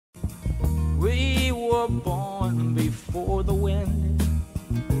were born before the wind,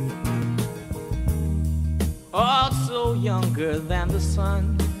 also younger than the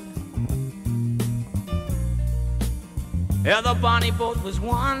sun. Yeah, the bonnie boat was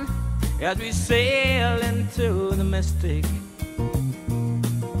one as we sail into the mystic.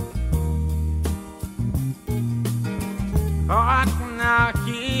 Oh, I can now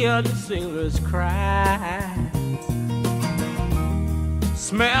hear the sailors cry,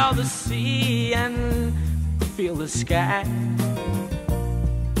 smell the sea and feel the sky.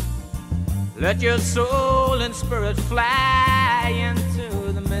 Let your soul and spirit fly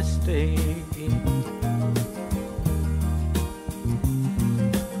into the mystic.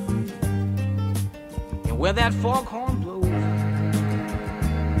 And where that foghorn blows,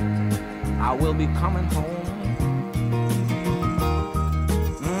 I will be coming home.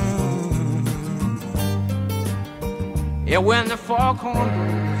 Yeah, when the foghorn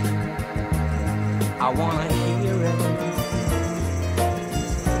blows, I wanna hear it.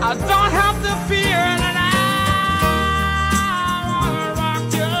 I don't have to fear it, and I wanna rock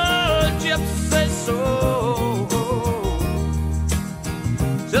your gypsy soul,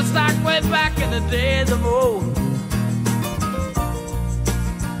 just like way back in the days of old.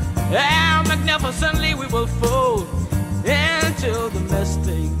 And magnificently we will fold into the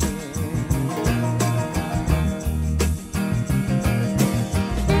mystic.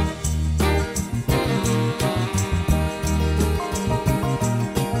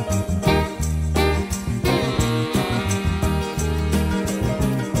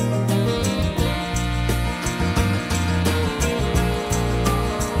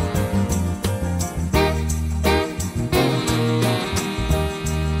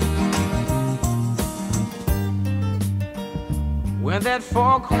 When that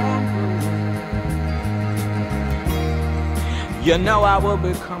foghorn blows, you know I will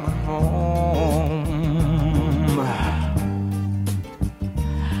be coming home.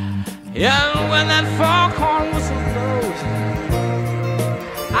 Yeah, when that foghorn whistle blows,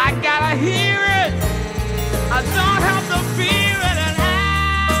 I gotta hear it. I don't have to fear it, and I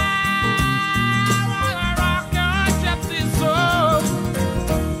wanna rock your gypsy soul,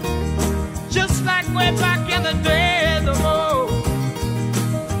 just like way back in the days of old.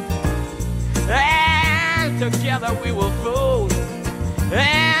 And together we will float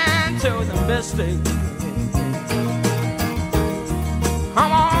into the mystic.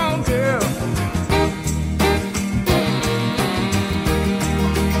 Come on, girl.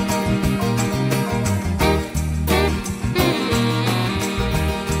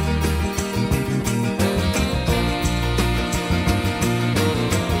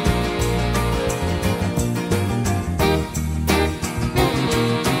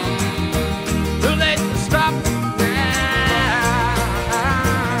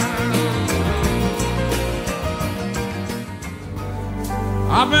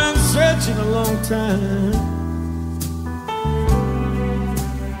 I've been searching a long time,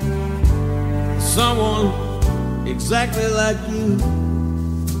 someone exactly like you.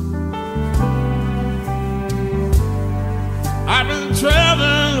 I've been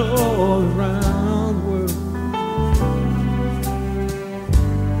traveling all around the world,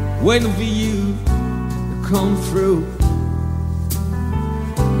 waiting for you to come through.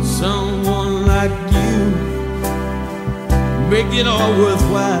 Someone like you make it all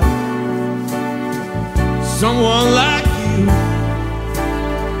worthwhile. Someone like you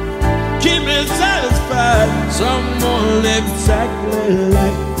keep me satisfied. Someone exactly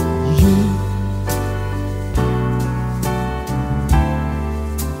like you.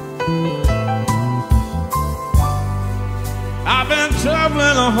 I've been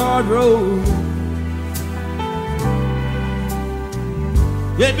traveling a hard road,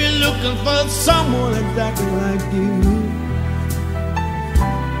 they've been looking for someone exactly like you.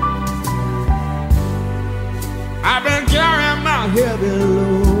 I've been carrying my heavy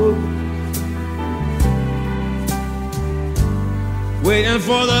load, waiting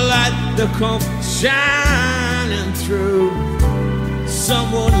for the light to come shining through.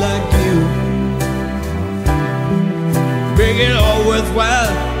 Someone like you make it all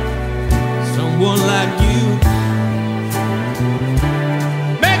worthwhile. Someone like you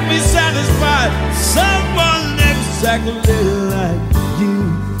make me satisfied. Someone exactly like you.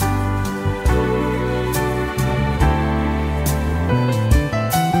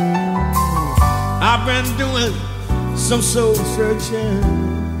 I've been doing some soul searching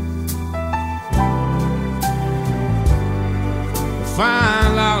to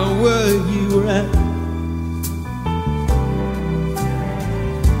find out where you were at.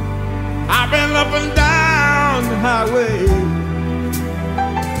 I've been up and down the highway,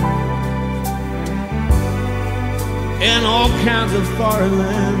 in all kinds of foreign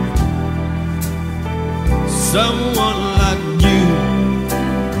lands. Someone like you,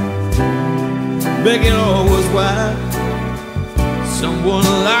 begging all was wide. Someone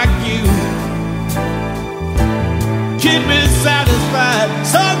like you, keep me satisfied.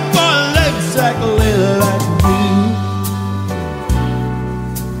 Someone exactly like you.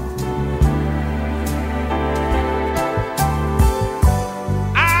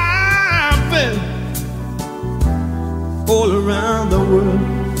 I've been all around the world,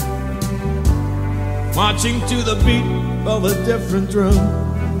 marching to the beat of a different drum.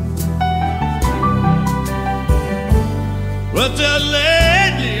 But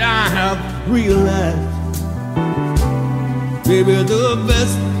lately I have realized, baby, the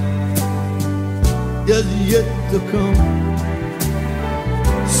best is yet to come.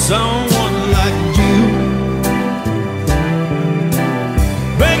 Someone like you,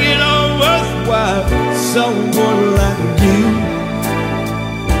 make it all worthwhile. Someone like you,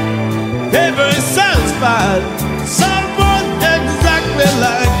 ever satisfied. Someone exactly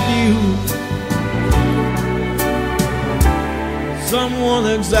like you. Someone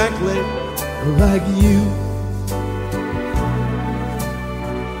exactly like you.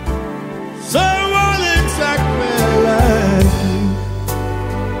 Someone exactly like you.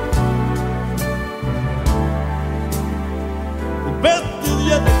 The best is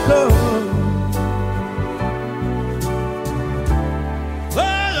yet to come.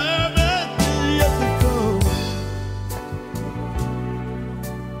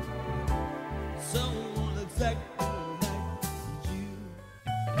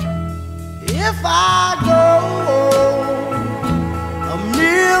 If I go a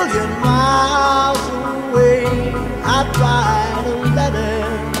million miles away, I'd write a letter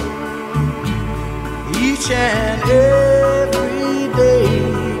each and every day.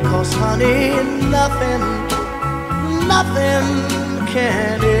 'Cause honey, nothing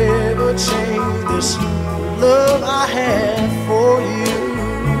can ever change this love I have for you.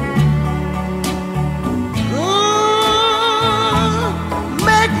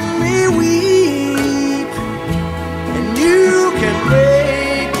 Make me weep, and you can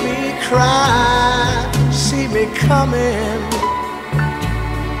make me cry. See me coming,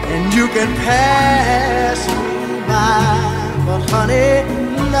 and you can pass me by. But honey,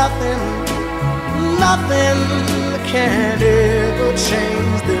 nothing can ever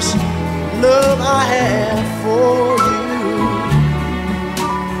change this love I have for you.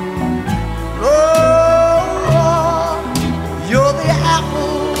 Oh, you're the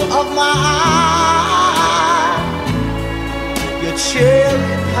apple of my eye, your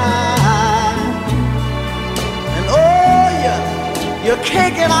cherry pie, and oh, your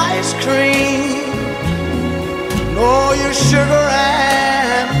cake and ice cream, and all your sugar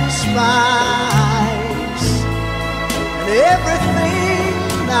and spice, and everything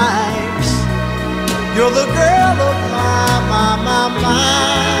nice. You're the girl of my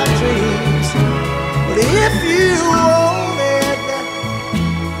dreams. But if you wanted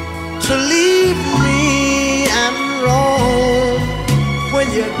to leave me and roam, when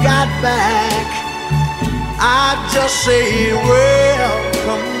you got back, I'd just say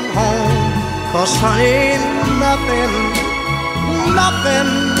welcome home. 'Cause honey, nothing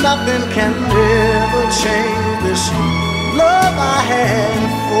can ever change this love I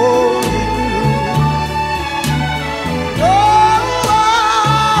have for you.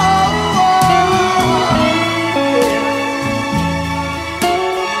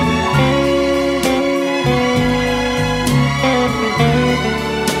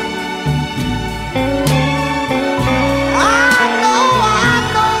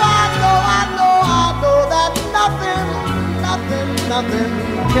 Nothing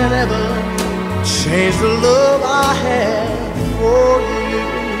can ever change the love I have.